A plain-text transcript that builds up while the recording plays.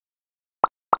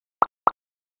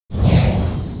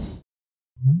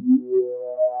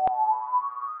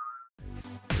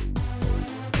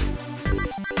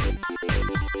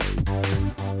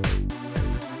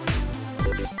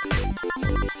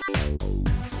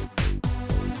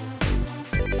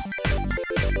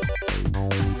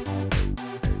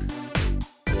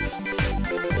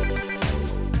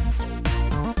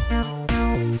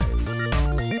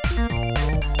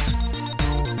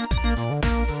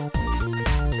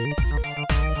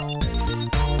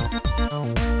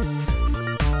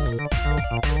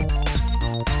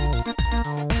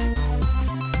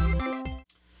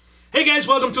Hey guys,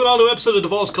 welcome to an all-new episode of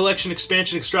Duvall's Collection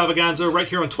Expansion Extravaganza right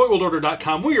here on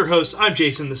ToyWorldOrder.com. We're your hosts. I'm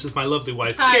Jason. This is my lovely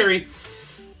wife, Hi. Carrie,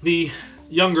 the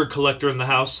younger collector in the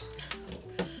house.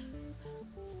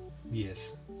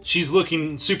 Yes. She's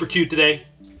looking super cute today.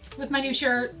 With my new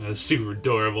shirt. Super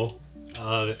adorable. I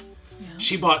love it. Yeah.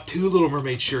 She bought 2 Little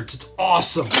Mermaid shirts. It's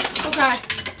awesome. Oh God.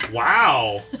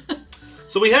 Wow.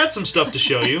 So we had some stuff to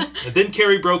show you, and then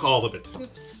Carrie broke all of it.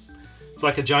 Oops. It's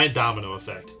like a giant domino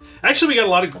effect. Actually, we got a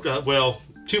lot of, well,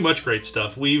 too much great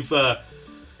stuff. We've,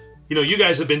 you know, you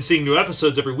guys have been seeing new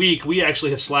episodes every week. We actually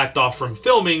have slacked off from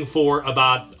filming for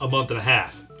about a month and a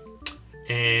half.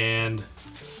 And...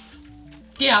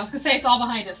 yeah, I was going to say it's all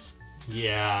behind us.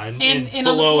 yeah, and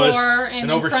below on the floor, us, and in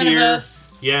over front here. of us.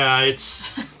 Yeah, it's...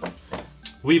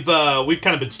 we've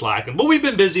kind of been slacking. But we've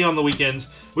been busy on the weekends,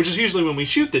 which is usually when we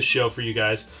shoot this show for you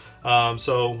guys.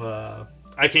 So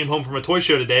I came home from a toy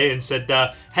show today and said,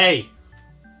 hey...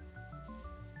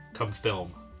 come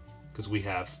film, because we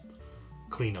have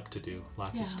cleanup to do,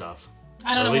 lots of stuff.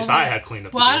 I don't know. At least I had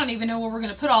cleanup. Well, to do. I don't even know where we're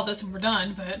going to put all this when we're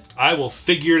done, but I will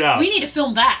figure it out. we need to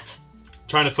film that.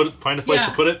 Find a place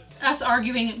to put it. Us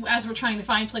arguing as we're trying to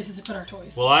find places to put our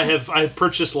toys. Well, I've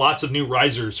purchased lots of new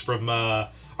risers from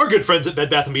our good friends at Bed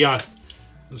Bath & Beyond.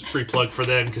 It's a free plug for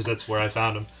them because that's where I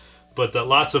found them. But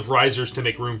lots of risers to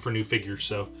make room for new figures.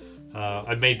 So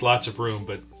I've made lots of room,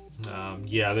 but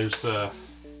yeah, there's.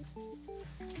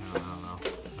 I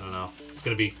don't know. It's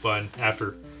going to be fun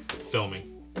after filming.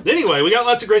 Anyway, we got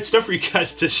lots of great stuff for you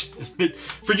guys to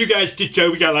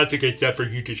show. We got lots of great stuff for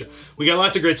you to show. We got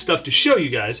lots of great stuff to show you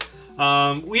guys.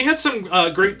 We had some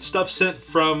great stuff sent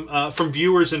from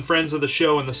viewers and friends of the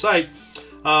show and the site.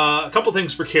 A couple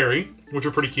things for Carrie, which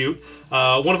are pretty cute.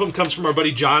 One of them comes from our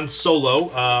buddy John Solo,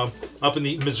 up in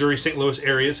the St. Louis,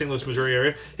 Missouri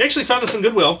area. He actually found this in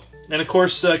Goodwill. And of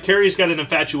course, Carrie's got an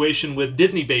infatuation with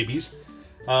Disney babies.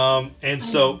 And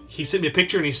so he sent me a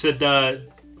picture and he said,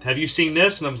 have you seen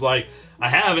this? And I was like, I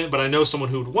haven't, but I know someone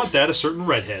who would want that, a certain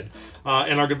redhead.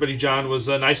 And our good buddy John was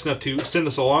nice enough to send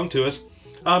this along to us.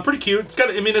 Pretty cute.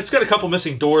 It's got a couple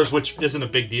missing doors, which isn't a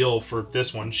big deal for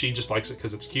this one. She just likes it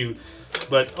because it's cute.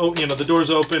 But, oh, you know, the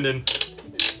doors opened and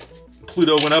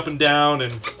Pluto went up and down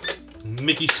and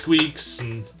Mickey squeaks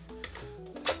and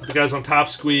the guys on top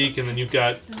squeak, and then you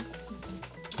got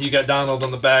Donald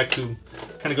on the back who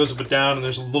kind of goes up and down, and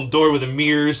there's a little door with a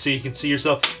mirror so you can see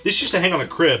yourself. This used to hang on a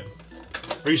crib,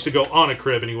 or used to go on a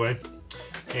crib anyway,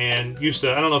 and used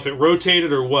to, I don't know if it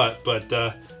rotated or what, but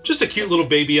just a cute little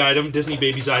baby item, Disney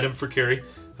babies item for Carrie.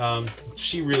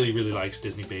 She really, really likes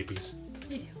Disney babies.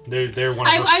 I do. They're one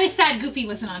of her... I was sad Goofy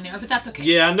wasn't on there, but that's okay.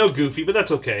 Yeah, no Goofy, but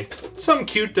that's okay. Something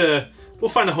cute we'll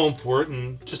find a home for it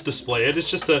and just display it. It's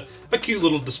just a cute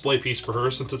little display piece for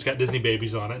her since it's got Disney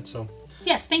babies on it, so...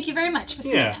 yes, thank you very much for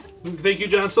seeing that. Thank you,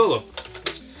 John Solo.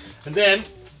 And then,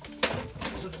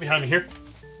 behind me here,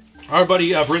 our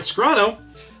buddy Brent Scarano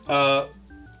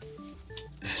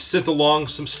sent along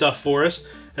some stuff for us.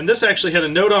 And this actually had a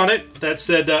note on it that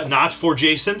said, not for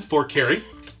Jason, for Carrie.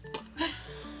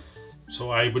 So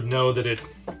I would know that it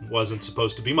wasn't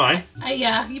supposed to be mine.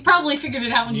 Yeah, you probably figured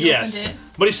it out when you opened it.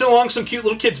 But he sent along some cute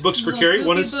little kids books for Carrie.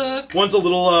 One's a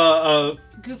little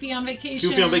Goofy on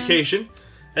Vacation.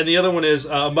 And the other one is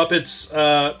Muppets,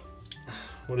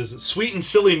 what is it? Sweet and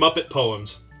Silly Muppet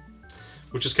Poems,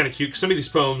 which is kind of cute. Some of these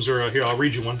poems are, here, I'll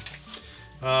read you one.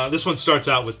 This one starts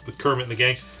out with Kermit and the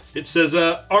gang. It says,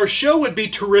 our show would be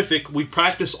terrific. We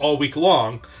practice all week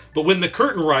long. But when the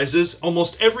curtain rises,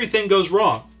 almost everything goes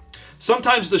wrong.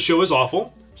 Sometimes the show is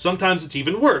awful. Sometimes it's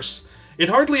even worse. It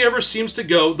hardly ever seems to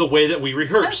go the way that we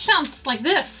rehearse. That sounds like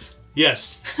this.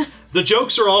 Yes. The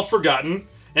jokes are all forgotten,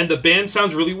 and the band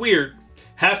sounds really weird.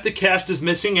 Half the cast is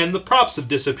missing, and the props have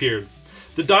disappeared.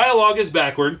 The dialogue is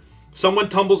backward. Someone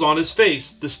tumbles on his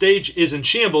face. The stage is in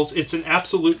shambles. It's an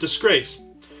absolute disgrace.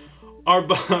 Our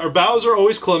bows are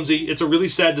always clumsy. It's a really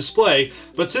sad display.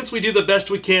 But since we do the best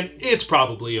we can, it's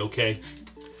probably okay.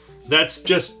 That's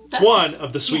one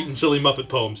of the Sweet and Silly Muppet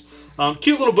Poems.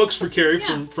 Cute little books for Carrie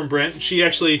from Brent. She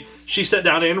sat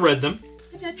down and read them.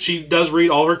 She does read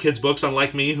all her kids' books,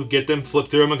 unlike me, who get them, flip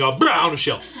through them, and go, "Brah, on a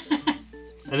shelf."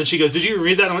 And then she goes, "Did you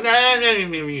read that?" I went, "Nah,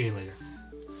 maybe later."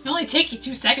 It only take you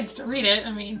 2 seconds to read it.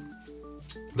 I mean,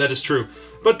 that is true.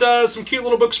 But some cute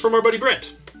little books from our buddy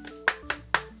Brent.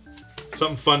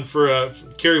 Something fun for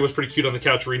Carrie was pretty cute on the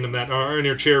couch reading them that, or in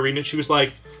her chair reading it. She was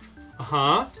like,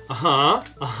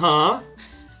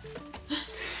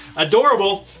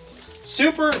 adorable.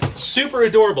 Super, super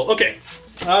adorable. Okay,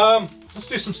 let's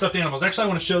do some stuffed animals. Actually, I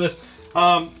want to show this.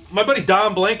 My buddy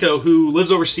Dom Blanco, who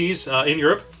lives overseas in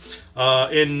Europe,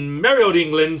 in Marriott,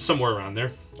 England, somewhere around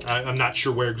there. I'm not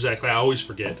sure where exactly. I always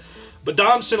forget. But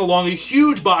Dom sent along a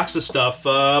huge box of stuff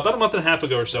about a month and a half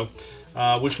ago or so,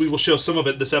 which we will show some of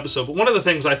it this episode. But one of the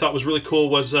things I thought was really cool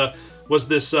was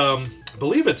this. I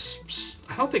believe it's.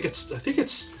 I think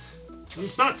it's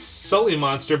not Sully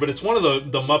Monster, but it's one of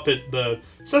the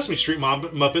Sesame Street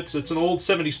Muppets. It's an old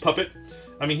 70s puppet.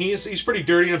 I mean, he's pretty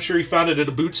dirty. I'm sure he found it at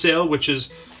a boot sale, which is,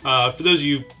 for those of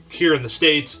you here in the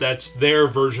States, that's their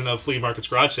version of flea market's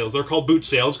garage sales. They're called boot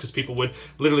sales because people would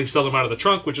literally sell them out of the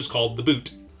trunk, which is called the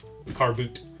boot. The car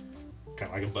boot.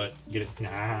 Kind of like a butt. Get it?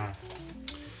 Nah.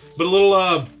 But a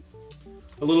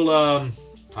little,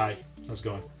 hi. How's it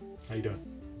going? How you doing?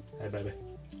 Hi, baby.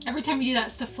 every time you do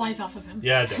that, stuff flies off of him.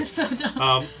 Yeah, it does. It's so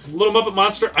dumb. Little Muppet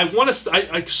Monster.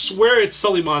 I swear it's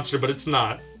Sully Monster, but it's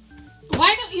not.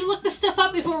 Why don't you look this stuff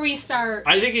up before we start?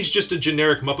 I think he's just a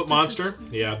generic Muppet monster.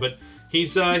 Yeah, but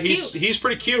he's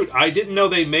pretty cute. I didn't know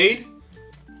they made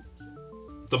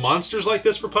the monsters like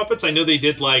this for puppets. I know they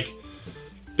did like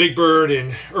Big Bird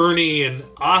and Ernie and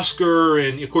Oscar,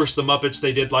 and of course the Muppets.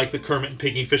 They did like the Kermit and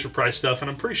Piggy Fisher Price stuff, and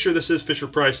I'm pretty sure this is Fisher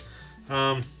Price.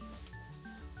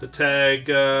 The tag,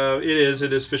 it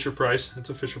is Fisher Price. It's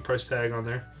a Fisher Price tag on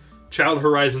there. Child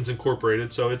Horizons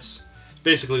Incorporated, so it's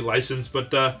basically licensed,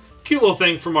 but cute little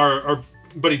thing from our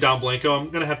buddy Don Blanco. I'm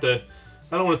gonna have to,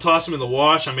 I don't want to toss him in the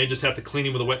wash. I may just have to clean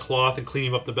him with a wet cloth and clean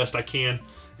him up the best I can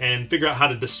and figure out how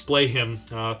to display him.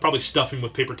 Probably stuff him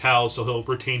with paper towels so he'll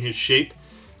retain his shape.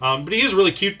 But he is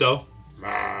really cute though.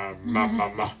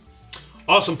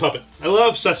 Awesome puppet. I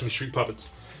love Sesame Street puppets.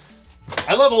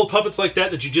 I love old puppets like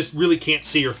that you just really can't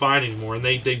see or find anymore, and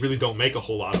they really don't make a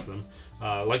whole lot of them.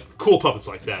 Like cool puppets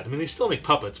like that. I mean, they still make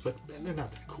puppets, but they're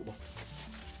not that cool.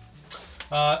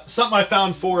 Something I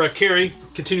found for Carrie,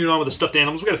 continuing on with the stuffed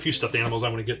animals. We got a few stuffed animals I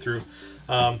want to get through.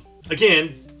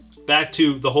 Again, back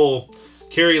to the whole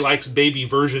Carrie likes baby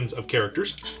versions of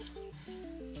characters.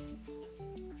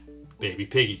 Baby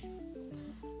Piggy.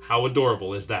 How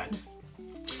adorable is that?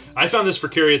 I found this for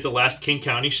Carrie at the last King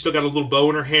County. She's still got a little bow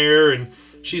in her hair, and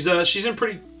she's in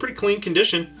pretty clean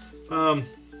condition. I'm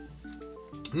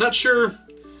not sure.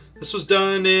 This was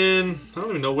done in, I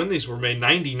don't even know when these were made.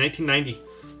 1990.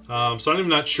 So I'm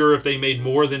not sure if they made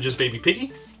more than just Baby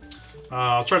Piggy.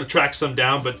 I'll try to track some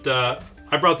down, but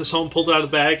I brought this home, pulled it out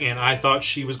of the bag, and I thought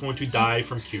she was going to die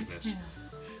from cuteness. Yeah.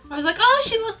 I was like,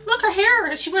 oh, look her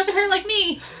hair. She wears her hair like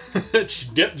me.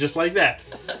 Yep, just like that.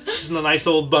 Just in a nice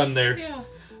old bun there. Yeah.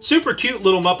 Super cute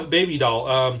little Muppet baby doll.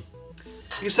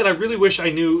 Like I said, I really wish I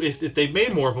knew if they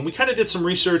made more of them. We kind of did some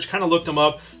research, kind of looked them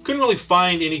up. Couldn't really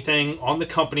find anything on the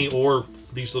company or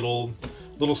these little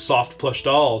soft plush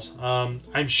dolls.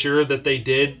 I'm sure that they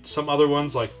did some other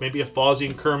ones, like maybe a Fozzie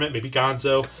and Kermit, maybe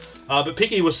Gonzo. But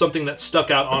Piggy was something that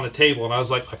stuck out on a table, and I was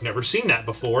like, I've never seen that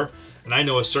before. And I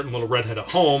know a certain little redhead at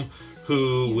home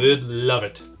who would love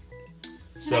it.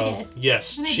 So,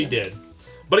 yes, she did.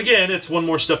 But again, it's one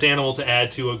more stuffed animal to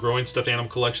add to a growing stuffed animal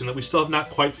collection that we still have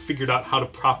not quite figured out how to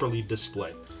properly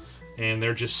display. And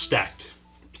they're just stacked,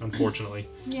 unfortunately.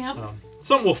 Yeah.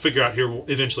 Some we'll figure out here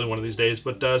eventually one of these days,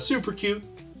 but super cute.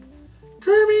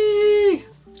 Kirby!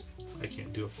 I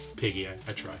can't do a Piggy,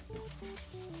 I try.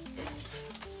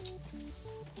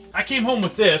 I came home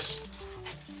with this,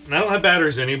 and I don't have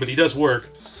batteries in him, but he does work.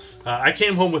 I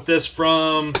came home with this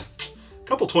from a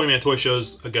couple Toyman toy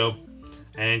shows ago,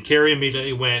 and Carrie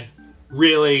immediately went,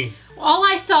 really? All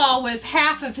I saw was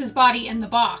half of his body in the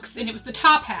box, and it was the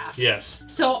top half. Yes.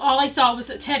 So all I saw was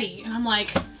a teddy, and I'm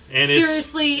like, and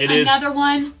seriously, another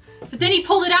one? But then he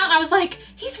pulled it out, and I was like,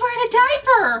 he's wearing a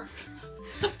diaper!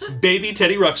 Baby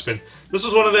Teddy Ruxpin. This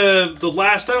was one of the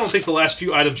last, I don't think the last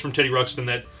few items from Teddy Ruxpin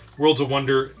that Worlds of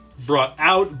Wonder brought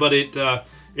out, but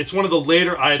it's one of the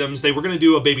later items. They were going to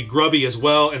do a Baby Grubby as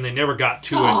well, and they never got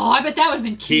to it. Oh, I bet that would have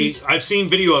been cute. I've seen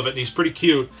video of it, and he's pretty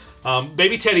cute.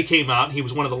 Baby Teddy came out. He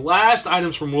was one of the last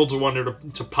items from Worlds of Wonder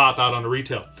to pop out on the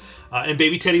retail. And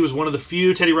Baby Teddy was one of the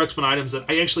few Teddy Ruxpin items that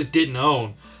I actually didn't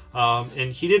own.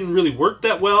 And he didn't really work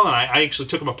that well, and I actually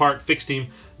took him apart, fixed him,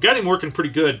 got him working pretty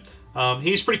good.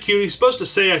 He's pretty cute. He's supposed to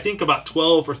say, I think, about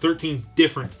 12 or 13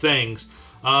 different things.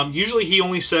 Usually he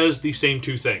only says the same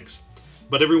 2 things.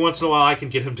 But every once in a while I can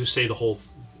get him to say the whole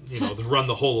you know, to run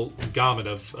the whole gamut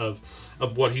of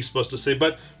what he's supposed to say.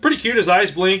 But pretty cute. His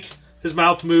eyes blink. His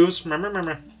mouth moves. I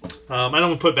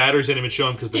don't put batteries in him and show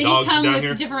him because the dogs are down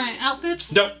here. Did he come with different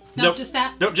outfits? Nope. Just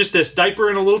that? Nope, just this. Diaper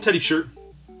and a little teddy shirt.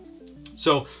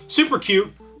 So, super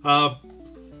cute. Gonna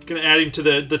add him to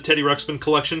the Teddy Ruxpin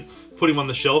collection. Put him on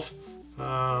the shelf.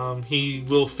 He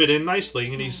will fit in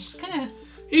nicely. And he's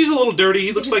a little dirty.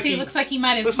 He looks like he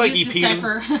might have used his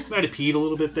diaper. Might have peed a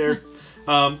little bit there.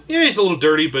 Yeah, he's a little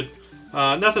dirty, but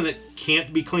nothing that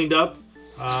can't be cleaned up.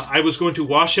 I was going to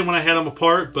wash him when I had him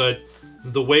apart, but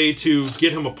the way to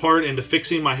get him apart and to fix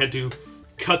him, I had to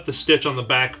cut the stitch on the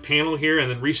back panel here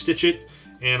and then restitch it.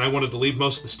 And I wanted to leave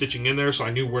most of the stitching in there so I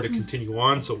knew where to continue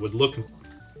on so it would look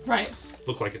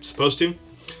like it's supposed to.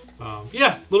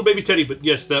 Yeah, little baby Teddy, but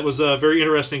yes, that was a very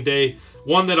interesting day.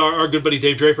 One that our good buddy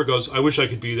Dave Draper goes, I wish I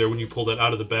could be there when you pull that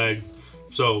out of the bag.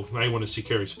 So I want to see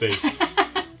Carrie's face.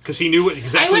 Because he knew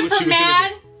exactly what she was going to do. I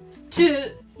went from mad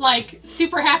to, like,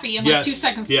 super happy in like 2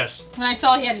 seconds. Yes. When I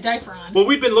saw he had a diaper on. Well,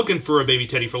 we'd been looking for a baby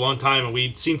Teddy for a long time, and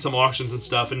we'd seen some auctions and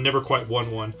stuff, and never quite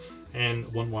won one.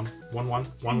 And won one.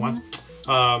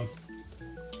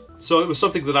 So it was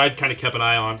something that I'd kind of kept an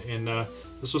eye on, and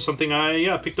this was something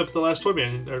I picked up at the last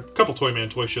Toyman, or a couple Toyman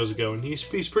toy shows ago, and he's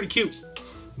pretty cute.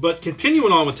 But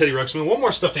continuing on with Teddy Ruxpin, one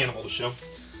more stuffed animal to show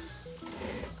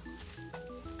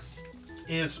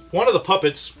is one of the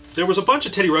puppets. There was a bunch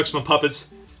of Teddy Ruxpin puppets.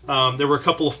 There were a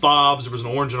couple of fobs. There was an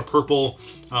orange and a purple.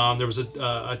 There was a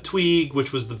Tweeg,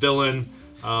 which was the villain.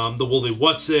 The Woolly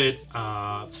What's-It.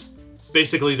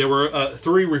 Basically, there were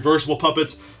 3 reversible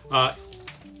puppets.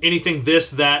 Anything this,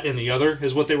 that, and the other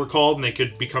is what they were called, and they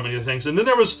could become any of the things. And then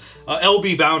there was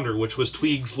LB Bounder, which was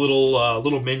Tweeg's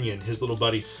little minion, his little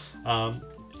buddy.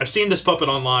 I've seen this puppet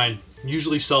online,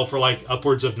 usually sell for like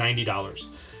upwards of $90.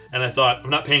 And I thought, I'm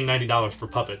not paying $90 for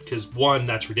puppet, because 1,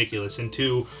 that's ridiculous, and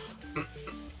 2...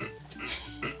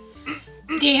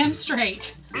 Damn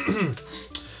straight.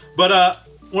 But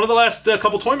one of the last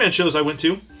couple Toyman shows I went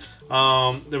to,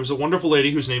 there was a wonderful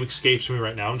lady whose name escapes me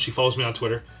right now, and she follows me on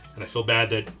Twitter. And I feel bad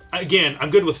that, again, I'm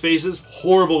good with faces,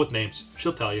 horrible with names.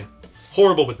 She'll tell you.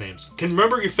 Horrible with names. Can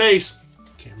remember your face,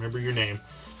 can't remember your name.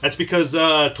 That's because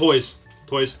toys.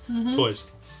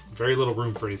 Very little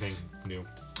room for anything new.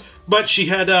 But she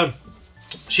had the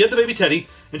baby Teddy,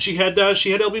 and she had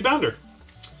LB Bounder,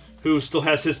 who still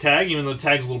has his tag, even though the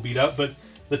tag's a little beat up. But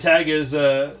the tag is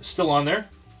still on there,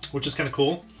 which is kind of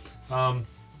cool.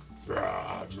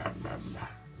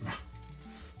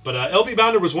 But LB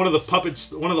Bounder was one of the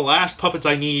puppets, one of the last puppets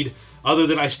I need, other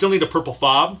than I still need a purple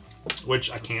fob, which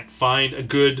I can't find a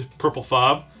good purple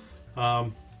fob.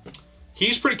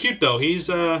 He's pretty cute though. He's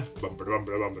with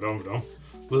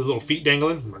his little feet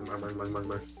dangling.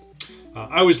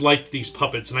 I always liked these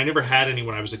puppets, and I never had any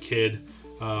when I was a kid.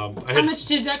 How much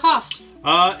did that cost?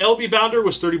 LB Bounder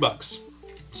was $30.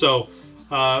 So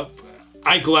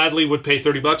I gladly would pay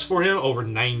 $30 for him over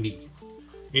 $90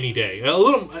 any day. A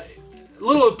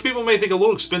little people may think a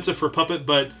little expensive for a puppet,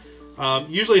 but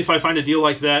usually if I find a deal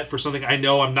like that for something I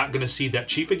know I'm not going to see that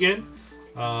cheap again,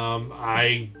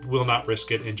 I will not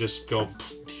risk it and just go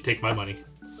take my money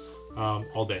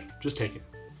all day. Just take it.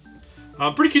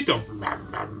 Pretty cute though.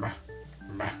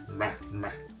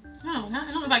 Oh, I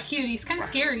don't know about cute. He's kind of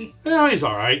scary. Yeah, he's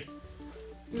all right.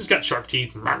 He's got sharp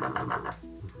teeth.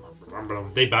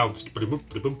 They bounce.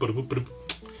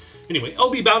 Anyway,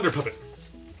 LB Bounder puppet.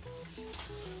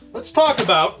 Let's talk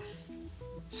about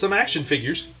some action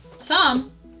figures.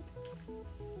 Some.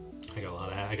 I got a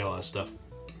lot of stuff.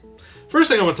 First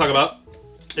thing I want to talk about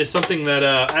is something that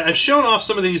I've shown off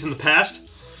some of these in the past,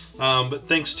 but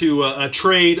thanks to a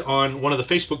trade on one of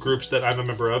the Facebook groups that I'm a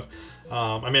member of,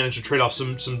 I managed to trade off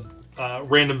some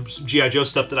random G.I. Joe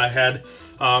stuff that I had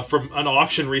from an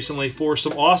auction recently for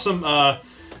some awesome. The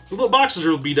little boxes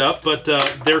are beat up, but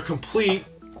they're complete.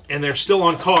 And they're still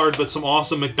on card, but some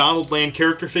awesome McDonaldland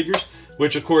character figures,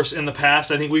 which of course in the past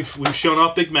I think we've shown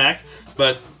off Big Mac,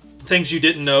 but things you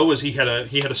didn't know was he had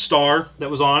a star that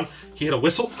was on. He had a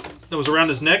whistle that was around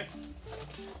his neck,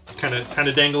 kind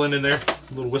of dangling in there,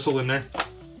 a little whistle in there,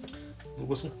 little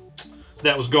whistle.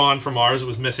 That was gone from ours. It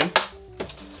was missing.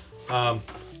 Got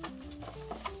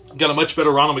a much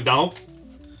better Ronald McDonald,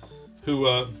 who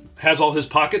has all his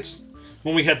pockets.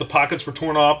 When we had the pockets were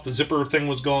torn off, the zipper thing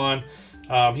was gone.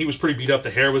 He was pretty beat up. The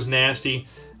hair was nasty.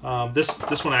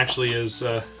 This one actually is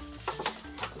the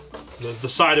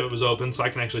side of it was open, so I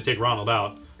can actually take Ronald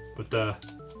out. But the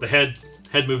head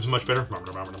moves much better.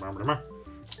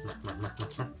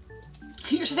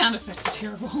 Your sound effects are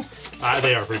terrible.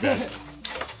 They are pretty bad.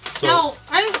 So, now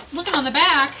I was looking on the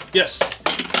back. Yes.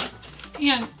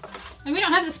 And And we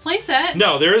don't have this playset.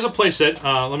 No, there is a playset.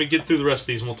 Let me get through the rest of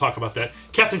these and we'll talk about that.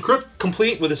 Captain Crook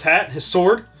complete with his hat, his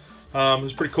sword. It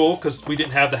was pretty cool because we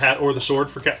didn't have the hat or the sword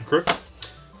for Captain Crook.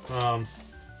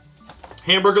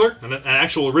 Hamburglar, an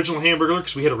actual original Hamburglar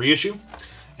because we had a reissue.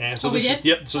 And so this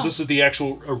is the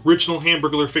actual original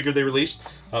Hamburglar figure they released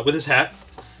with his hat.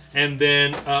 And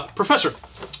then Professor,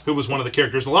 who was one of the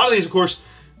characters. And a lot of these, of course,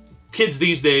 kids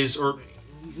these days, or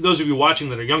those of you watching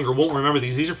that are younger, won't remember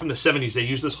these. These are from the 70s. They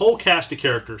used this whole cast of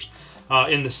characters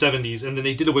in the 70s, and then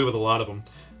they did away with a lot of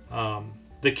them.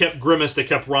 They kept Grimace, they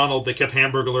kept Ronald, they kept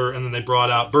Hamburglar, and then they brought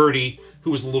out Birdie,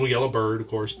 who was the little yellow bird, of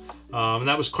course. And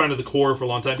that was kind of the core for a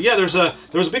long time. But yeah, there was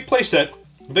a big playset,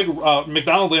 a big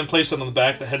McDonaldland playset on the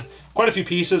back that had quite a few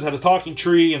pieces. Had a talking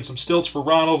tree and some stilts for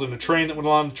Ronald and a train that went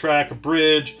along the track, a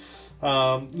bridge.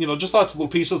 You know, just lots of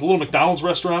little pieces. A little McDonald's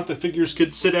restaurant that figures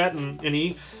could sit at and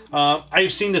eat.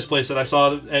 I've seen this place that I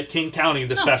saw at King County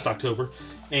this past October,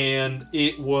 and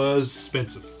it was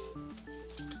expensive.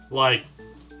 Like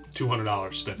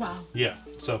 $200 spent. Wow. Yeah.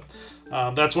 So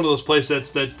that's one of those play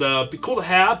sets that be cool to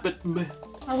have, but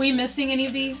are we missing any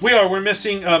of these? we are. We're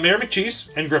missing Mayor McCheese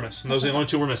and Grimace, and those are the only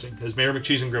two we're missing. Is Mayor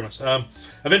McCheese and Grimace.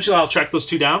 Eventually, I'll track those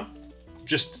two down,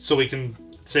 just so we can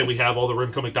say we have all the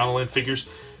Remco McDonaldland figures.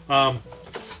 And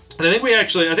I think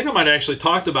I might have actually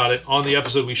talked about it on the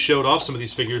episode we showed off some of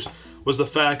these figures. Was the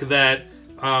fact that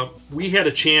we had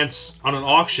a chance on an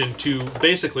auction to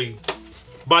basically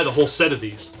buy the whole set of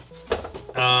these.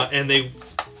 And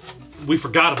we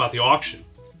forgot about the auction.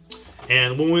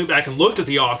 And when we went back and looked at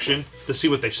the auction to see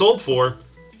what they sold for,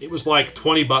 it was like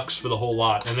 $20 for the whole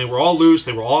lot. And they were all loose,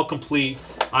 they were all complete.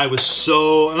 I was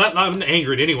so, I'm not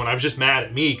angry at anyone, I was just mad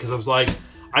at me because I was like,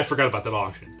 I forgot about that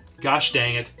auction. Gosh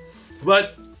dang it.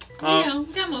 But, we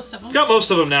got most of them. Got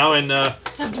most of them now, and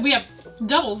we have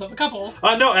doubles of a couple.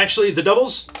 No, actually, the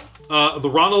doubles, the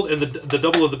Ronald and the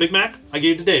double of the Big Mac, I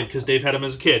gave to Dave because Dave had them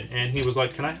as a kid, and he was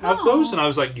like, "Can I have those?" And I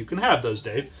was like, "You can have those,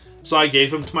 Dave." So I gave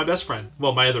them to my best friend.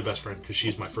 Well, my other best friend, because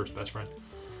she's my first best friend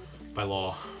by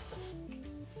law,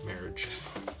 marriage.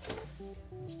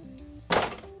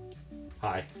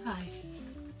 Hi. Hi.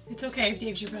 It's okay if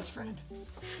Dave's your best friend.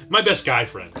 My best guy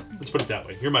friend. Let's put it that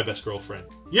way. You're my best girlfriend.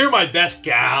 You're my best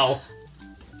gal.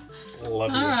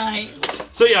 Love you. All right.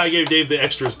 So yeah, I gave Dave the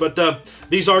extras, but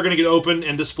these are going to get opened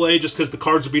and displayed just because the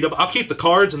cards are beat up. I'll keep the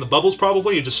cards and the bubbles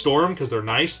probably and just store them because they're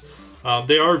nice.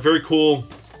 They are very cool.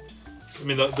 I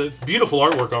mean, the beautiful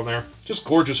artwork on there. Just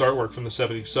gorgeous artwork from the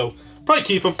 70s. So probably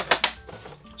keep them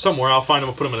somewhere. I'll find them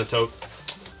and put them in a tote.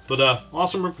 But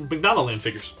awesome McDonaldland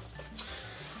figures.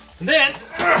 And then,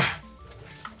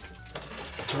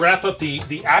 to wrap up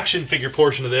the action figure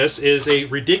portion of this is a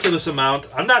ridiculous amount.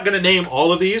 I'm not going to name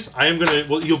all of these. I am going to,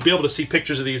 well, you'll be able to see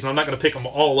pictures of these, and I'm not going to pick them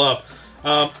all up.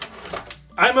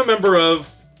 I'm a member of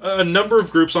a number of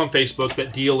groups on Facebook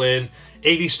that deal in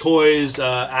 80s toys.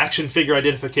 Action figure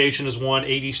identification is one.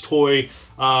 80s toy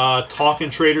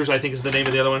talking traders, I think, is the name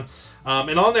of the other one.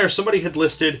 And on there, somebody had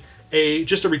listed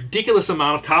just a ridiculous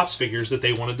amount of Cops figures that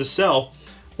they wanted to sell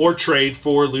or trade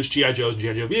for loose G.I. Joes and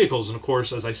G.I. Joe vehicles. And of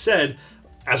course, as I said,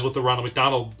 as with the Ronald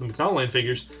McDonald, the McDonaldland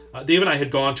figures, Dave and I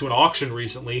had gone to an auction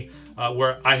recently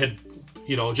where I had,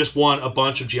 just won a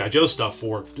bunch of G.I. Joe stuff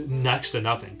for next to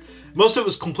nothing. Most of it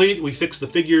was complete. We fixed the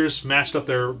figures, matched up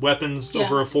their weapons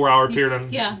over a 4-hour period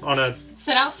on a...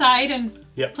 Sat outside and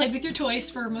played with your toys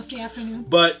for most of the afternoon.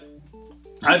 But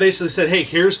I basically said, hey,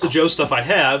 here's the Joe stuff I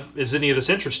have. Does any of this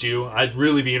interest you? I'd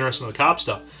really be interested in the Cop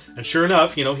stuff. And sure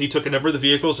enough, he took a number of the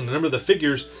vehicles and a number of the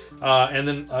figures. And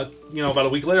then, about a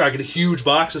week later, I get a huge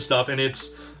box of stuff. And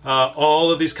it's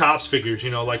all of these Cops figures,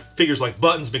 like figures like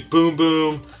Buttons McBoom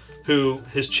Boom, who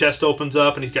his chest opens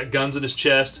up and he's got guns in his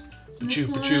chest.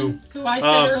 Who I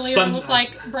said earlier looked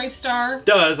like Brave Star.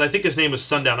 I think his name was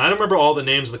Sundown. I don't remember all the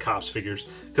names of the Cops figures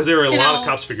because there were a lot of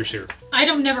Cops figures here. I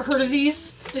don't never heard of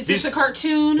these. Is this a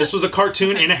cartoon? This was a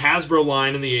cartoon in a Hasbro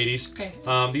line in the 80s.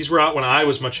 Okay. These were out when I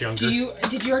was much younger.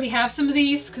 Did you already have some of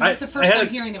these? Because it's the first time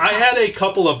hearing of Cops. I had a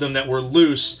couple of them that were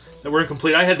loose, that were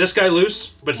incomplete. I had this guy loose,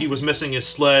 but he was missing his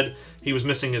sled. He was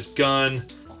missing his gun.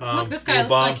 Look, this guy looks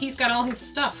like he's got all his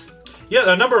stuff.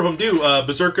 Yeah, a number of them do.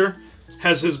 Berserker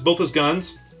has both his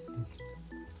guns.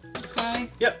 This guy.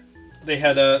 Yep. They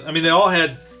had they all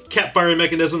had cap firing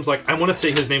mechanisms. Like I want to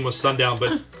say his name was Sundown,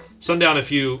 but Sundown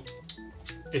if you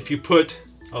put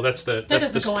that's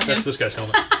this guy's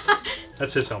helmet.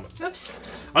 That's his helmet. Oops.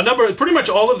 Pretty much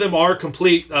all of them are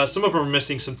complete. Some of them are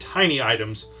missing some tiny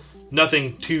items.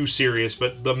 Nothing too serious,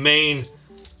 but the main,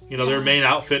 their main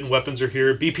outfit and weapons are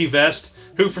here. BP Vest,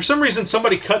 who for some reason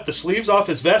somebody cut the sleeves off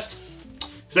his vest.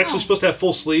 He's actually supposed to have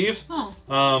full sleeves. Oh.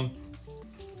 I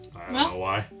don't know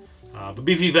why. But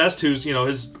BP Vest, who's,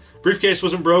 his Briefcase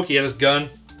wasn't broke. He had his gun.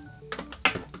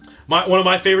 One of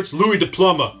my favorites, Louis de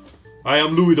Plumma. I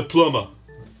am Louis de Plumma.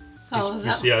 Oh, is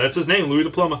that? Yeah, that's his name, Louis de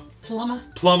Plumma. Plumma?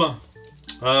 Plumma.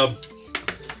 A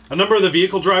number of the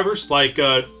vehicle drivers, like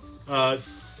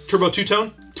Turbo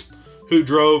Two-Tone,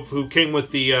 who came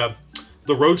with the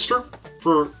Roadster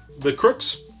for the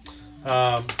Crooks.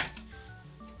 Let's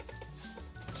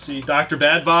see, Dr.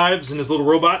 Bad Vibes and his little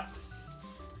robot.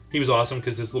 He was awesome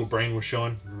because his little brain was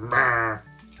showing.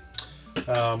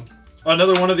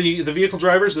 Another one of the vehicle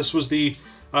drivers. This was the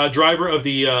driver of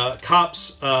the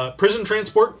cops' prison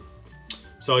transport.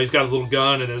 So he's got a little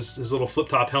gun and his little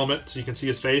flip-top helmet, so you can see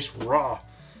his face. Raw.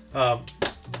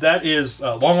 That is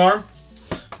Long Arm,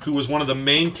 who was one of the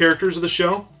main characters of the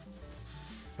show.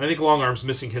 I think Long Arm's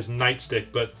missing his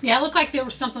nightstick, but yeah, it looked like there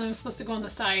was something that was supposed to go on the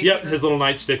side. Yep, his little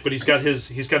nightstick, but he's got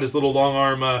his little Long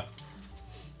Arm,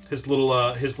 his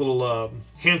little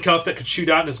handcuff that could shoot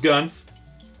out in his gun.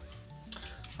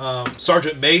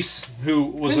 Sergeant Mace, who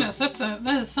was goodness,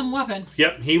 that is some weapon.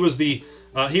 Yep, he was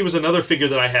another figure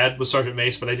that I had was Sergeant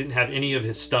Mace, but I didn't have any of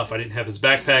his stuff. I didn't have his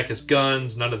backpack, his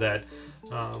guns, none of that.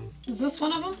 Is this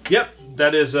one of them? Yep,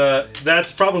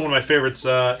 that's probably one of my favorites.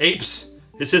 Apes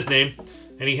is his name,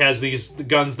 and he has the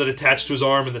guns that attach to his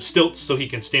arm and the stilts so he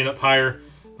can stand up higher.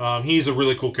 He's a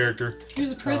really cool character.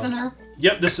 He's a prisoner.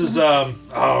 Yep, this is I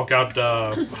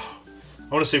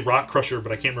want to say Rock Crusher,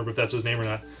 but I can't remember if that's his name or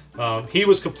not. He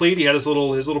was complete. He had his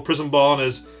little prison ball and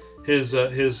his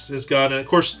gun, and of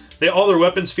course all their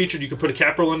weapons featured. You could put a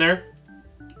cap roll in there,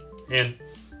 and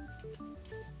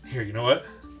here, you know what?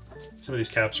 Some of these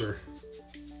caps are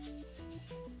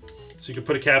so you could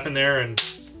put a cap in there and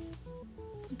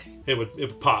it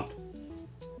would pop.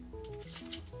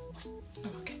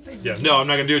 Okay. Yeah, no, I'm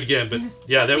not gonna do it again, but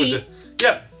yeah, that would.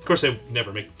 Yeah, of course they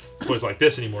never make toys like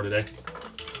this anymore today.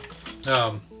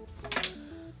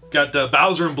 Got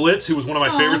Bowser and Blitz, who was one of my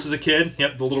favorites as a kid.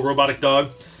 Yep, the little robotic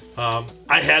dog.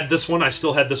 I had this one. I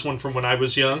still had this one from when I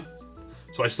was young.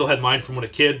 So I still had mine from when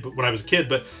I was a kid,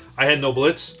 but I had no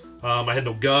Blitz. I had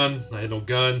no gun.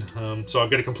 So I've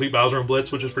got a complete Bowser and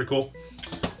Blitz, which is pretty cool.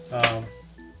 And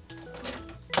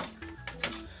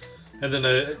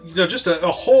then, just a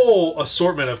whole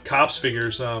assortment of Cops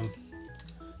figures.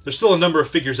 There's still a number of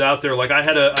figures out there. Like I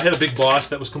had a Big Boss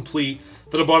that was complete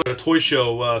that I bought at a toy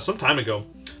show some time ago.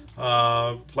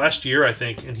 Last year, I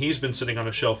think, and he's been sitting on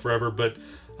a shelf forever. But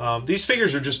these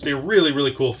figures are they're really,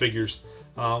 really cool figures.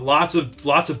 Lots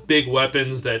of big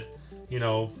weapons that,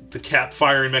 the cap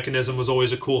firing mechanism was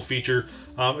always a cool feature.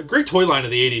 A great toy line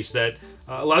of the 80s that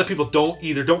a lot of people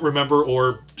don't remember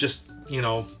or just,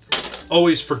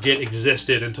 always forget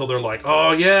existed until they're like,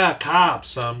 oh yeah,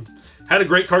 Cops. Had a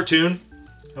great cartoon.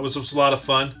 That was a lot of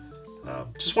fun.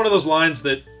 Just one of those lines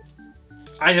that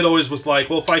I had always was like,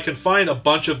 well, if I can find a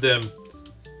bunch of them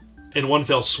in one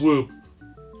fell swoop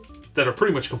that are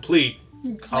pretty much complete.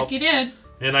 Like you did.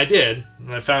 And I did.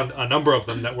 And I found a number of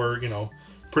them that were,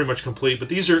 pretty much complete. But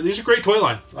these are great toy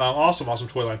line. Awesome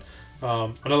toy line.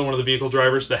 Another one of the vehicle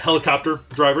drivers, the helicopter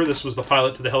driver. This was the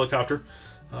pilot to the helicopter,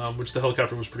 which the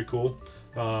helicopter was pretty cool.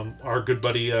 Our good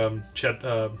buddy Chad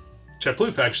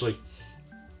Plouffe actually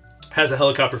has a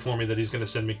helicopter for me that he's going to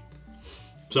send me.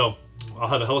 So I'll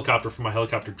have a helicopter for my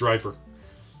helicopter driver,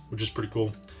 which is pretty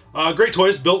cool. Great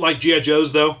toys, built like G.I.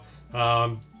 Joe's though.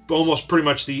 Almost pretty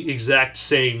much the exact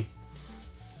same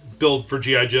build for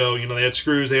G.I. Joe. They had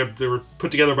screws. They were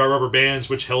put together by rubber bands,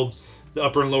 which held the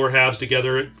upper and lower halves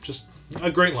together. Just a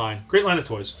great line of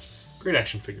toys. Great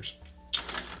action figures.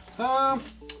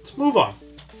 Let's move on.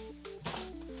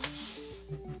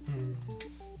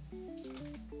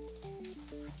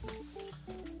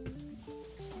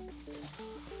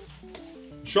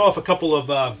 Show off a couple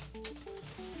of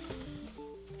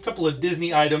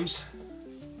Disney items.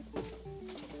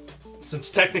 Since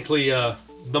technically the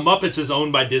Muppets is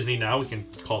owned by Disney now, we can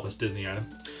call this Disney item.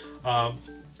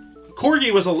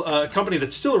 Corgi was a company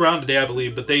that's still around today, I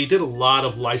believe, but they did a lot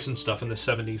of licensed stuff in the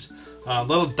 70s. A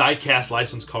lot of die-cast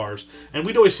licensed cars. And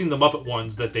we'd always seen the Muppet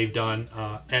ones that they've done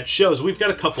at shows. We've got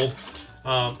a couple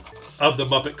of the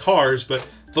Muppet cars, but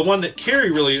the one that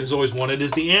Carrie really has always wanted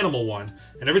is the Animal one.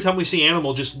 And every time we see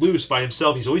Animal just loose by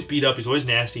himself, he's always beat up, he's always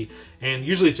nasty. And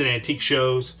usually it's in antique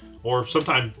shows, or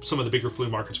sometimes some of the bigger flea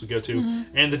markets we go to.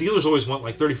 And the dealers always want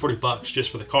like 30, 40 bucks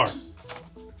just for the car.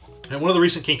 And one of the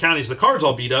recent King Counties, the car's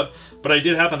all beat up, but I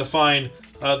did happen to find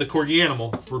the Corgi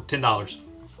Animal for $10.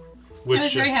 Which, I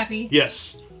was very happy.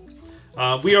 Yes.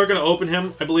 We are going to open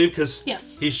him, I believe, because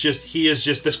yes.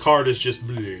 this card is just...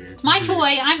 It's my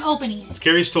toy, I'm opening it. It's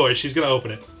Carrie's toy, she's going to open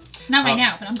it. Not right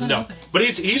now, but I'm going to open it. But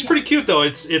he's pretty cute, though.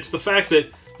 It's the fact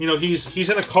that, he's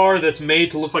in a car that's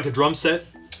made to look like a drum set.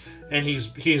 and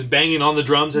he's banging on the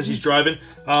drums as he's driving.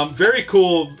 Very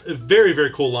cool, very,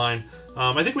 very cool line.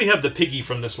 I think we have the piggy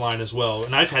from this line as well,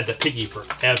 and I've had the piggy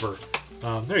forever.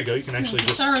 There you go. You can actually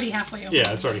It's already halfway over.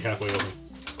 Yeah, it's already halfway over.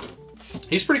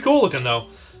 He's pretty cool looking though.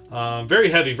 Very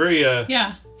heavy, very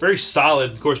very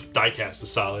solid. Of course, diecast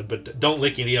is solid, but don't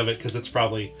lick any of it because it's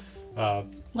probably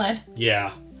lead.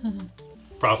 Yeah,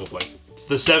 probably. It's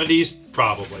the 70s,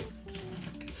 probably.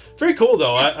 Very cool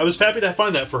though. I was happy to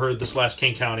find that for her this last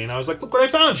King County, and I was like, "Look what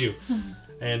I found you!"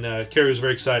 And Carrie was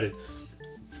very excited.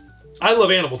 I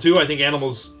love Animal too. I think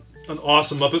Animal's an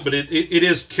awesome Muppet, but it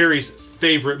is Carrie's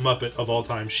favorite Muppet of all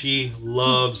time. She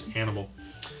loves Animal.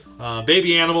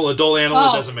 Baby Animal, adult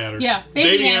Animal, it doesn't matter. Yeah,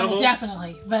 baby animal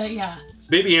definitely, but yeah.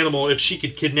 Baby Animal, if she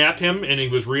could kidnap him and he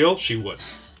was real, she would.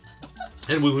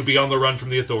 And we would be on the run from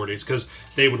the authorities because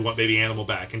they would want Baby Animal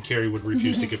back, and Carrie would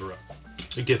refuse to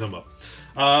give him up.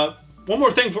 One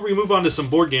more thing before we move on to some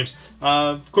board games.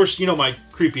 Of course, you know my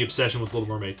creepy obsession with Little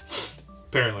Mermaid.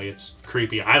 Apparently it's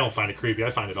creepy. I don't find it creepy. I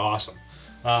find it awesome.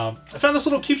 I found this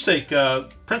little keepsake,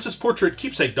 Princess Portrait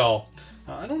keepsake doll.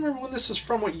 I don't remember when this is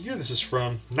from, what year this is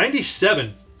from.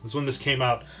 97 is when this came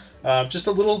out. Just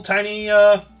a little tiny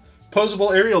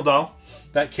posable Ariel doll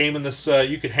that came in this,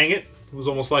 you could hang it. It was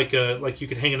almost like you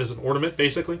could hang it as an ornament,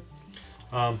 basically.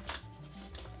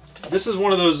 This is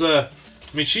one of those, I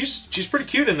mean, she's pretty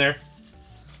cute in there.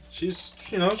 She's,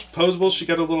 you know, she's posable. She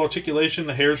got a little articulation.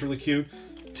 The hair's really cute.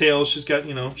 Tail, she's got,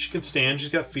 you know, she can stand. She's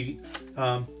got feet.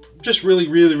 Just really,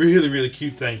 really, really, really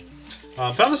cute thing.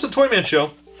 Found this at Toy Man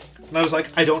Show, and I was like,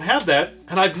 I don't have that,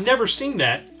 and I've never seen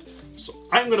that, so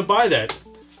I'm going to buy that.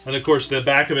 And of course, the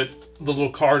back of it, the little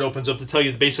card opens up to tell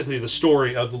you basically the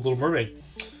story of the Little Mermaid.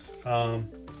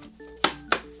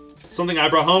 Something I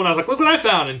brought home, and I was like, look what I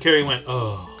found, and Carrie went,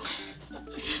 oh.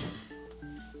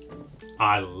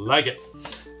 I like it.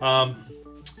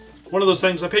 One of those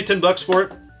things, I paid $10 for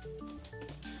it,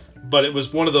 but it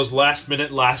was one of those last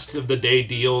minute, last of the day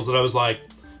deals that I was like,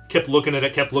 kept looking at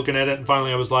it, and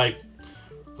finally I was like,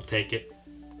 I'll take it.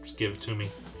 Just give it to me.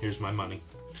 Here's my money.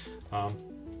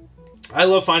 I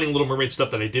love finding Little Mermaid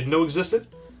stuff that I didn't know existed.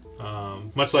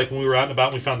 Much like when we were out and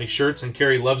about and we found these shirts, and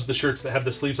Carrie loves the shirts that have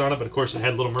the sleeves on it, but of course it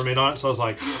had Little Mermaid on it, so I was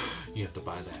like, you have to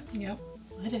buy that. Yep,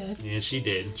 I did. Yeah, she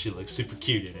did. She looks super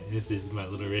cute in it. This is my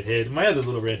little redhead. My other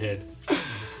little redhead.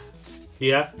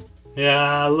 Yeah.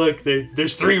 Yeah, look,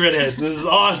 there's 3 redheads. This is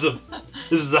awesome.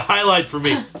 This is the highlight for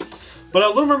me. But a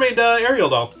Little Mermaid Ariel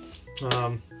doll.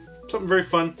 Something very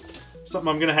fun. Something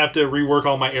I'm going to have to rework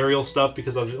all my Ariel stuff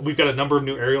because we've got a number of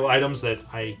new Ariel items that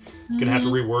I'm going to have to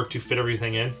rework to fit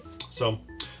everything in. So,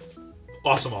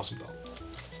 awesome, awesome doll.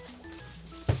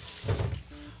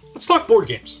 Let's talk board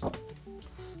games.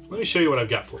 Let me show you what I've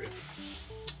got for you.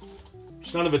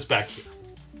 None of it's back here.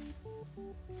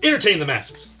 Entertain the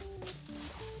masses.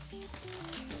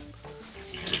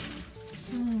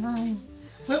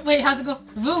 Wait, how's it go?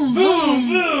 Voom, Boom,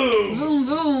 voom. boom.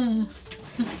 Voom, voom.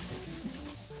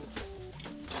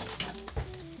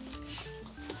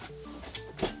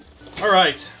 All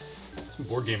right, some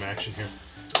board game action here.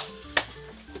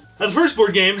 Now, the first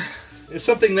board game is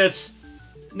something that's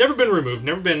never been removed,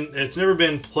 it's never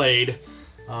been played.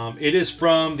 It is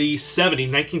from the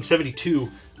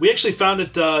 1972. We actually found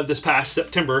it this past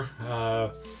September,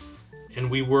 and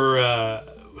we were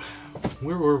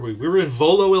where were we? We were in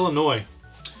Volo, Illinois,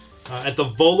 at the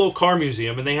Volo Car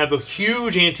Museum, and they have a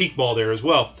huge antique mall there as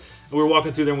well. And we were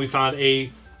walking through there, and we found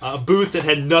a booth that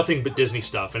had nothing but Disney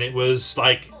stuff, and it was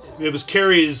like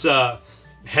Carrie's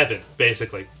heaven,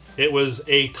 basically. It was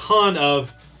a ton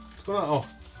of what's going on? Oh,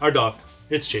 our dog.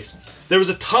 It's Chase. There was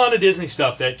a ton of Disney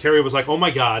stuff that Carrie was like, "Oh my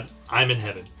God, I'm in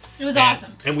heaven." It was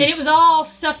awesome, and it was all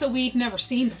stuff that we'd never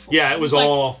seen before. Yeah, it was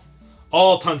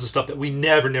all tons of stuff that we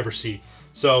never see.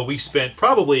 So we spent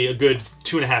probably a good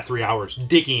 2.5, 3 hours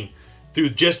digging through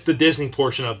just the Disney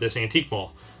portion of this antique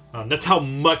mall. That's how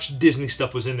much Disney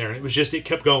stuff was in there, and it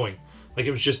kept going. Like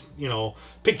it was just, you know,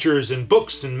 pictures and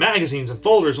books and magazines and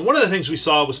folders. And one of the things we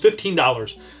saw was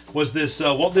 $15. Was this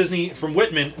Walt Disney from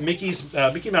Whitman Mickey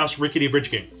Mouse Rickety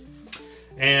Bridge Game?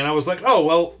 And I was like, oh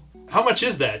well, how much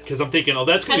is that? Because I'm thinking, oh,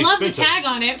 that's gonna be expensive. I love the tag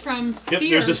on it from Sears.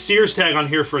 There's a Sears tag on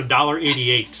here for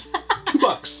 $1.88,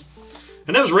 $2,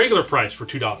 and that was regular price for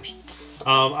 $2.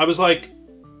 I was like,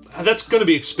 that's going to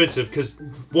be expensive because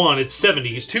 1, it's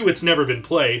 70s, 2, it's never been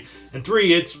played, and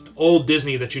 3, it's old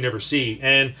Disney that you never see.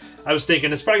 And I was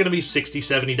thinking it's probably going to be $60,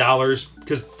 $70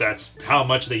 because that's how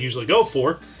much they usually go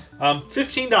for.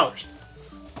 $15.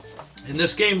 And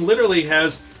this game literally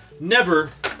has never,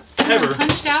 ever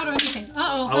punched out or anything.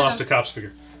 I lost a Cops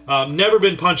figure. Never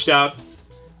been punched out.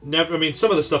 Never. I mean, some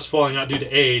of the stuff's falling out due to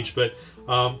age, but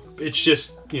it's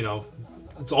just, you know,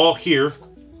 It's all here.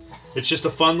 It's just a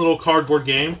fun little cardboard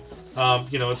game.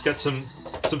 You know, it's got some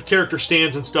character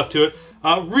stands and stuff to it.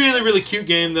 Really, really cute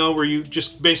game, though, where you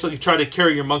just basically try to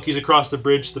carry your monkeys across the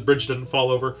bridge so the bridge doesn't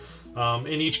fall over. And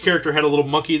each character had a little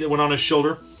monkey that went on his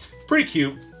shoulder. Pretty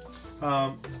cute.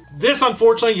 This,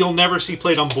 unfortunately, you'll never see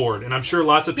played on board, and I'm sure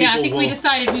lots of people I think we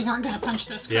decided we weren't going to punch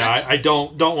this, correct? Yeah, I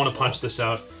don't want to punch this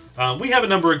out. We have a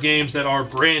number of games that are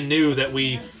brand new that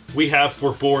we have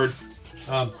for board.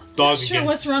 Dog Not sure again.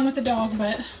 what's wrong with the dog,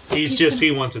 but...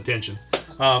 He wants attention.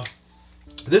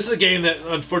 This is a game that,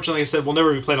 unfortunately, like I said, will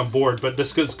never be played on board, but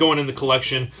this is going in the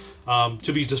collection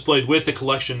to be displayed with the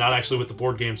collection, not actually with the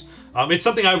board games. It's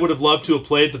something I would have loved to have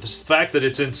played, but the fact that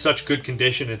it's in such good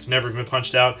condition, it's never been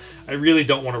punched out, I really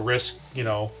don't want to risk, you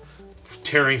know,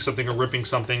 tearing something or ripping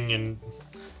something, and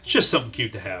it's just something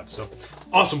cute to have. So,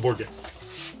 awesome board game.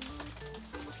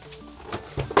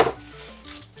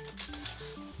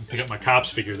 Pick up my Cops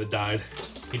figure that died.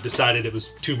 He decided it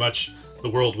was too much. The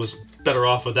world was better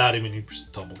off without him, and he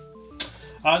just tumbled.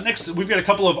 Next, we've got a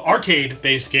couple of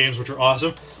arcade-based games, which are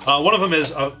awesome. One of them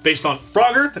is based on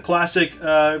Frogger, the classic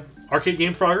arcade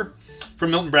game Frogger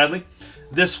from Milton Bradley.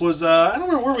 This was, I don't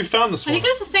know where we found this one. I think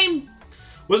it was the same...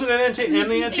 Was it in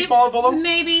the Antique Mall of Volo?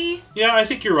 Maybe. Yeah, I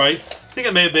think you're right. I think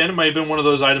it may have been. It might have been one of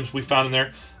those items we found in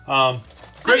there.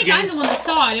 Great game. I'm the one that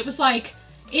saw it. It was like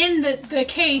in the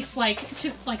case, like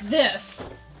this.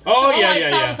 Oh, so yeah, all I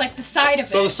saw was like the side of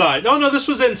it. So the side. No, this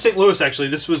was in St. Louis actually.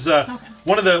 This was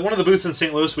one of the booths in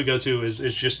St. Louis we go to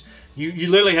is just you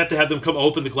literally have to have them come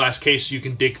open the glass case so you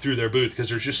can dig through their booth because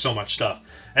there's just so much stuff.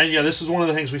 And yeah, this is one of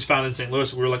the things we found in St.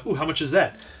 Louis. We were like, ooh, how much is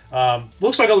that?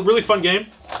 Looks like a really fun game.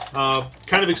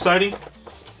 Kind of exciting.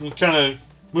 You kind of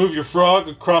move your frog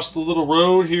across the little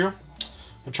road here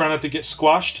and try not to get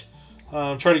squashed.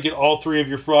 Try to get all three of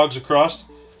your frogs across.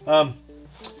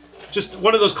 Just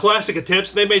one of those classic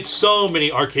attempts. They made so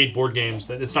many arcade board games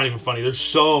that it's not even funny. There's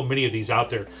so many of these out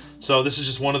there. So this is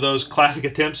just one of those classic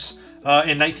attempts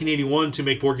in 1981 to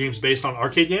make board games based on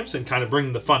arcade games and kind of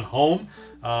bring the fun home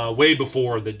way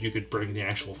before that you could bring the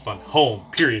actual fun home,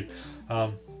 period.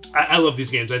 I love these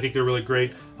games. I think they're really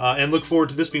great and look forward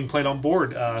to this being played on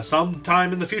board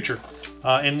sometime in the future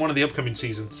in one of the upcoming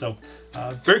seasons. So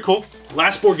very cool.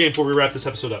 Last board game before we wrap this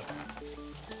episode up.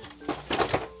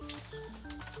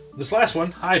 This last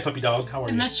one. Hi, puppy dog. How are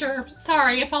you? I'm not sure.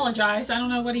 Sorry, apologize. I don't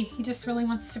know what he just really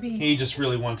wants to be. He just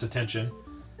really wants attention.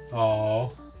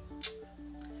 Aww.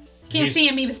 Can't see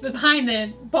him. He was behind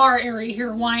the bar area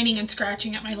here whining and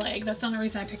scratching at my leg. That's the only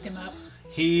reason I picked him up.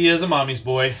 He is a mommy's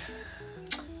boy.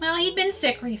 Well, he'd been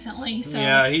sick recently, so...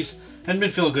 Yeah, hadn't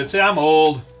been feeling good. Say, I'm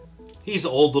old. He's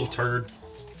an old little turd.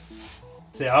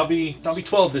 Say, I'll be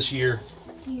 12 this year.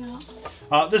 Yeah.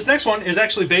 This next one is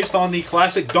actually based on the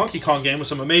classic Donkey Kong game with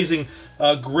some amazing,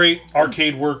 great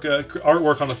arcade work,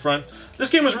 artwork on the front. This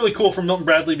game was really cool from Milton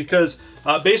Bradley because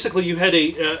basically you had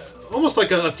almost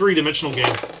like a three-dimensional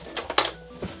game.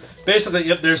 Basically,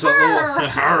 yep, there's a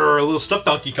little stuffed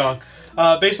Donkey Kong.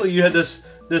 Basically, you had this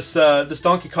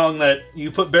Donkey Kong that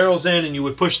you put barrels in and you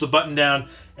would push the button down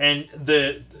and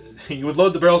you would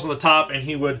load the barrels on the top and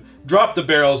he would drop the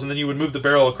barrels and then you would move the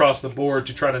barrel across the board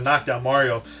to try to knock down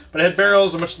Mario. But it had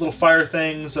barrels, a bunch of little fire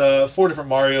things, 4 different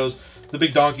Marios, the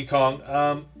big Donkey Kong.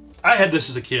 I had this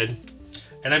as a kid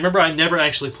and I remember I never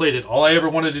actually played it. All I ever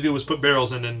wanted to do was put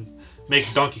barrels in and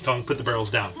make Donkey Kong put the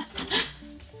barrels down.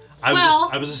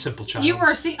 I was a simple child. You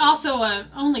were also an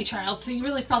only child, so you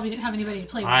really probably didn't have anybody to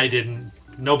play with. I didn't.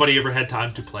 Nobody ever had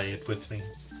time to play it with me.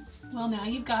 Well, now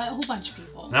you've got a whole bunch of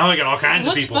people. Now I got all kinds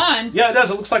of people. It looks fun. Yeah, it does.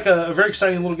 It looks like a very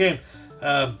exciting little game.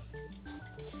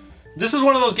 This is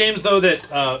one of those games, though,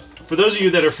 that for those of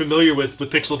you that are familiar with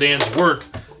Pixel Dan's work,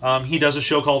 he does a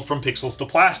show called From Pixels to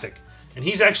Plastic. And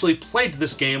he's actually played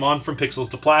this game on From Pixels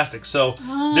to Plastic. So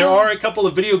there are a couple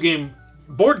of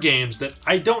board games that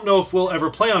I don't know if we'll ever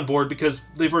play on board because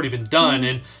they've already been done,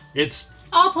 and it's...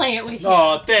 I'll play it with you.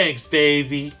 Oh, thanks,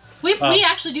 baby. We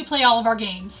actually do play all of our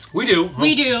games. We do.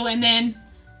 We do, and then...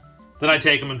 Then I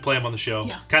take them and play them on the show.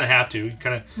 Yeah. Kind of have to.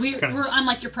 I'm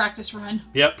like your practice run.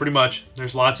 Yep, pretty much.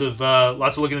 There's lots of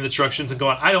looking at instructions and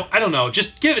going, I don't know.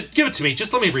 Just give it to me.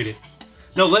 Just let me read it.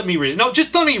 No, let me read it. No,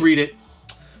 just let me read it.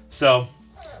 So,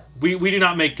 we do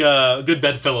not make good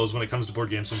bedfellows when it comes to board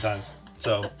games sometimes.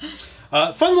 So,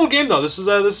 fun little game though. This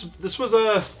was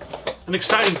an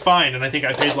exciting find, and I think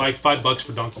I paid like $5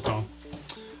 for Donkey Kong.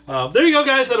 There you go,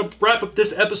 guys. That'll wrap up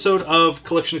this episode of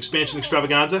Collection Expansion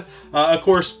Extravaganza. Of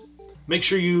course, make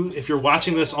sure if you're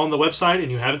watching this on the website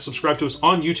and you haven't subscribed to us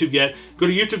on YouTube yet, go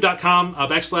to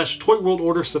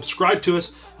youtube.com/ToyWorldOrder. Subscribe to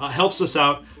us. Helps us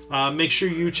out. Make sure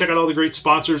you check out all the great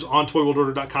sponsors on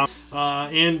ToyWorldOrder.com.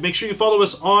 And make sure you follow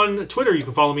us on Twitter. You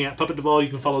can follow me at Puppet Duvall. You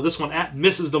can follow this one at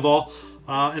Mrs. Duvall.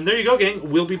 And there you go,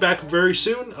 gang. We'll be back very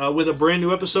soon with a brand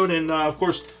new episode. And, of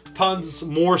course, tons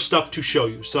more stuff to show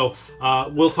you. So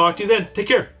we'll talk to you then. Take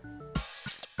care.